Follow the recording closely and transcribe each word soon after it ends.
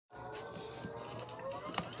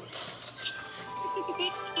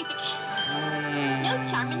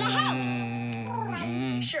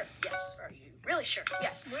sure.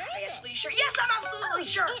 Yes. Where is I'm it? absolutely sure. Yes, I'm absolutely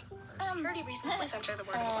sure. it, Security reasons, please enter the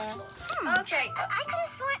word in the box below. Okay. I could have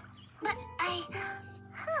sworn, but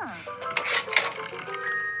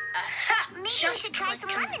Aha! Maybe we Just should try like some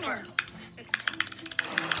confirmed. lemonade.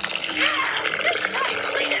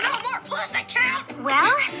 Clean it up more, plus I count.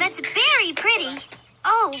 Well, that's very pretty.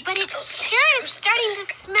 Oh, but it sure is starting to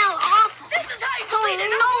smell awful. This is how you Oh, clean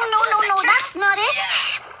it up. no, that's not it.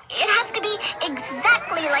 It has to be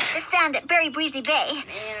exactly like the sand at Berry Breezy Bay.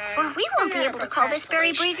 Or we won't be able to call this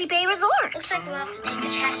Berry Breezy Bay Resort. Looks like we'll have to take the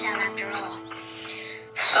trash out after all.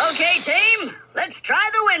 Okay, team, let's try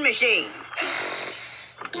the wind machine.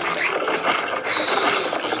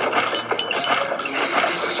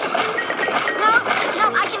 No,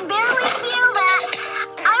 I can barely feel that.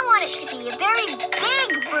 I want it to be a very big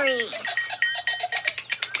breeze.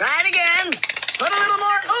 Try it again. Put a little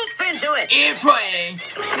more oomph into it. Airplane.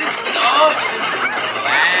 Let's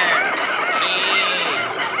go.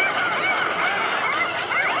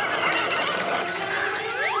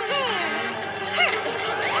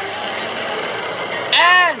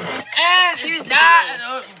 And it's not an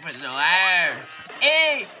open air.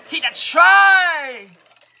 Hey, hit a try.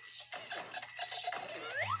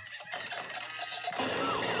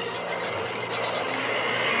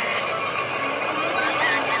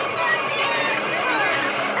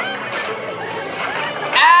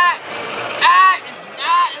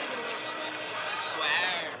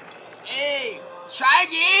 Try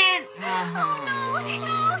again!